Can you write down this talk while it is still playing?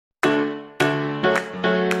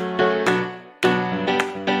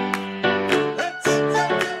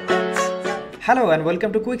Hello and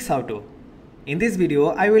welcome to Quix How To. In this video,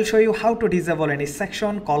 I will show you how to disable any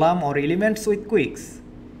section, column or elements with Quix.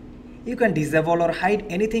 You can disable or hide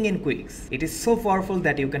anything in Quix. It is so powerful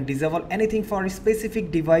that you can disable anything for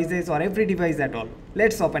specific devices or every device at all.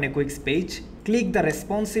 Let's open a Quix page. Click the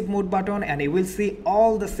responsive mode button and you will see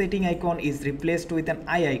all the setting icon is replaced with an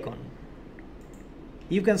eye icon.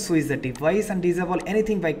 You can switch the device and disable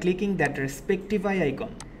anything by clicking that respective eye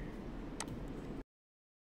icon.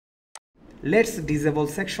 Let's disable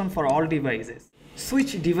section for all devices.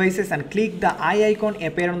 Switch devices and click the eye icon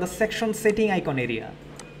appear on the section setting icon area.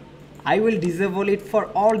 I will disable it for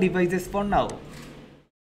all devices for now.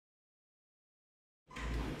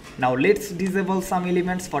 Now let's disable some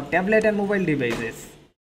elements for tablet and mobile devices.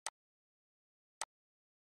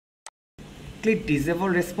 Click disable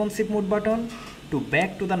responsive mode button to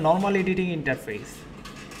back to the normal editing interface.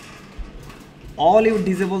 All your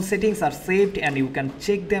disabled settings are saved and you can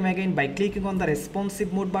check them again by clicking on the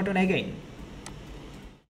responsive mode button again.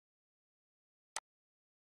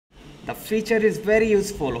 The feature is very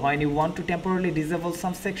useful when you want to temporarily disable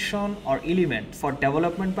some section or element for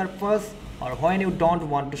development purpose or when you don't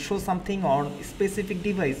want to show something on specific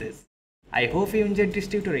devices. I hope you enjoyed this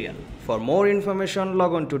tutorial. For more information,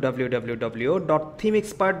 log on to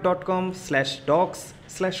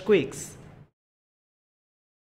www.themeexpert.com/docs/Quix.